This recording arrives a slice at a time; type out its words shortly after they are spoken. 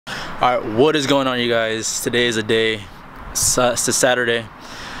Alright, what is going on, you guys? Today is a day, it's a Saturday.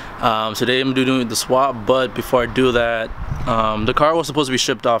 Today I'm doing the swap, but before I do that, the car was supposed to be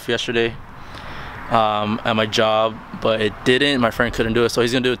shipped off yesterday at my job, but it didn't. My friend couldn't do it, so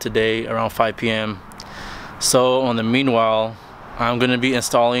he's gonna do it today around 5 p.m. So on the meanwhile, I'm gonna be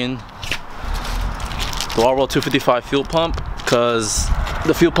installing the Walbro 255 fuel pump, because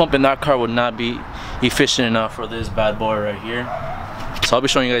the fuel pump in that car would not be efficient enough for this bad boy right here. So I'll be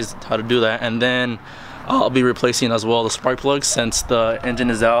showing you guys how to do that, and then I'll be replacing as well the spark plugs. Since the engine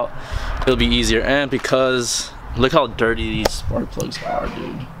is out, it'll be easier. And because look how dirty these spark plugs are,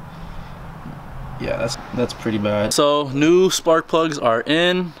 dude. Yeah, that's pretty bad. So new spark plugs are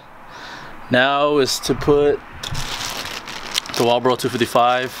in. Now is to put the Walbro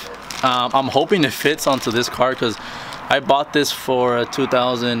 255. I'm hoping it fits onto this car, because I bought this for a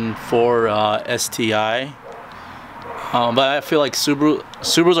 2004 STI. But I feel like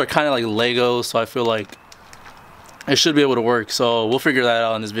Subarus are kind of like Legos, so I feel like it should be able to work. So we'll figure that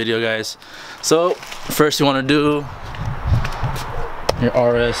out in this video, guys. So first you want to do your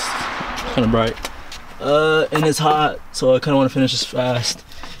RS, kind of bright, and it's hot, so I kind of want to finish this fast.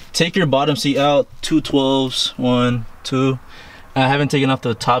 Take your bottom seat out, 2 12s, 1, 2. I haven't taken off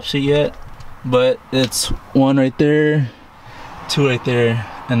the top seat yet, but it's 1 right there, 2 right there,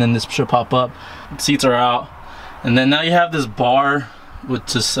 and then this should pop up. Seats are out. And then now you have this bar,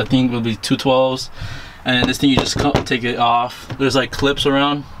 which is, I think, will be 2 12s, and this thing you just take it off. There's like clips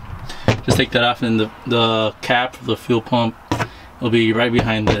around. Just take that off, and the cap of the fuel pump will be right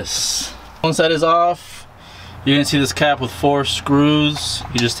behind this. Once that is off, you're gonna see this cap with 4 screws.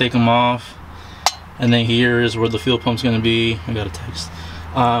 You just take them off, and then here is where the fuel pump's gonna be. I got a text.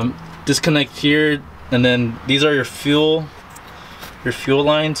 Disconnect here, and then these are your fuel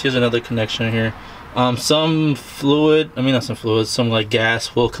lines. Here's another connection here. Some fluid, some like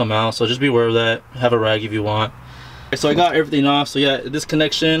gas will come out, so just be aware of that. Have a rag if you want. Okay, so I got everything off. So yeah, this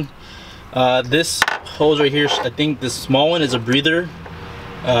connection, this hose right here, I think this small one is a breather.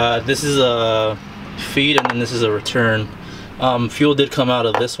 This is a feed, and then this is a return. Fuel did come out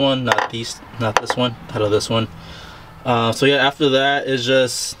of this one, not this one, out of this one. So yeah, after that is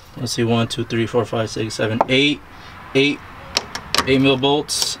just, let's see, 1 2 3 4 5 6 7 8 8mm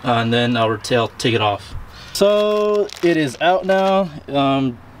bolts, and then I'll take it off. So it is out now.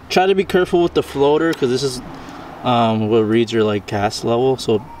 Try to be careful with the floater, because this is what reads your like gas level,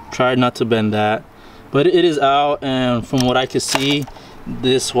 so try not to bend that. But it is out, and from what I can see,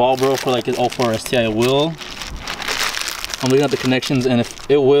 this Walbro for like an 04 STI will. I'm looking at the connections, and if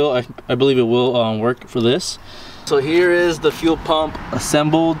it will, I believe it will work for this. So here is the fuel pump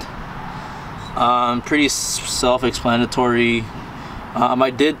assembled. Pretty self-explanatory. I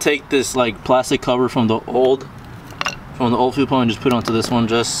did take this like plastic cover from the old fuel pump and just put it onto this one.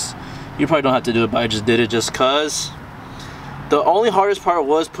 Just, you probably don't have to do it, but I just did it just cause. The only hardest part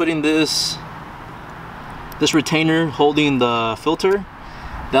was putting this retainer holding the filter.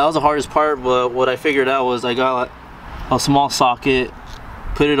 That was the hardest part, but what I figured out was I got a small socket,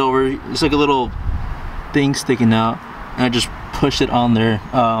 put it over, it's like a little thing sticking out, and I just pushed it on there.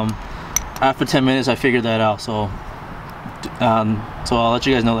 After 10 minutes I figured that out, so I'll let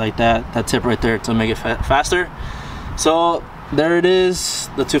you guys know like that tip right there to make it faster. So there it is.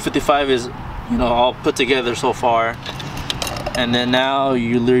 The 255 is, you know, all put together so far, and then now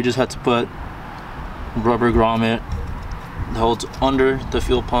you literally just have to put rubber grommet that holds under the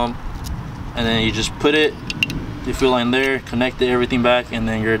fuel pump, and then you just put the fuel line there, connect everything back, and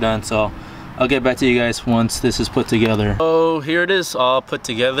then you're done. So I'll get back to you guys once this is put together. So here it is, all put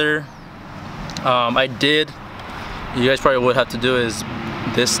together. You guys probably would have to do is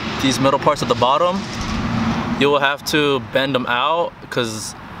these middle parts at the bottom, you will have to bend them out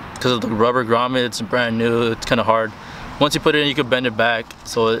because of the rubber grommet. It's brand new, it's kind of hard. Once you put it in, you can bend it back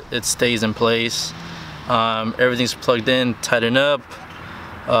so it stays in place. Everything's plugged in, tightened up,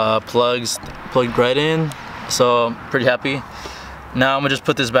 plugged right in, so pretty happy. Now I'm gonna just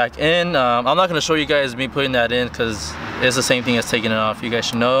put this back in. I'm not gonna show you guys me putting that in because it's the same thing as taking it off. You guys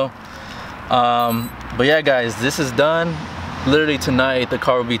should know. But yeah, guys, this is done. Literally tonight the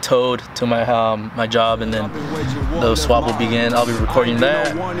car will be towed to my my job, and then the swap will begin. I'll be recording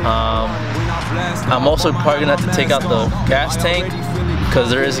that. I'm also probably gonna have to take out the gas tank because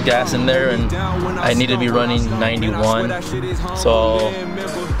there is gas in there, and I need to be running 91. So,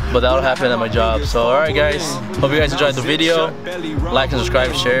 but that'll happen at my job. So alright guys, hope you guys enjoyed the video. Like and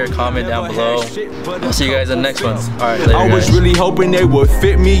subscribe, share, comment down below. I'll see you guys in the next one. Alright, later, I was guys. Really hoping they would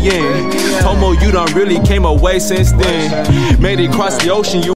fit me in. Tomo, you done really came away since then. Made it across the ocean.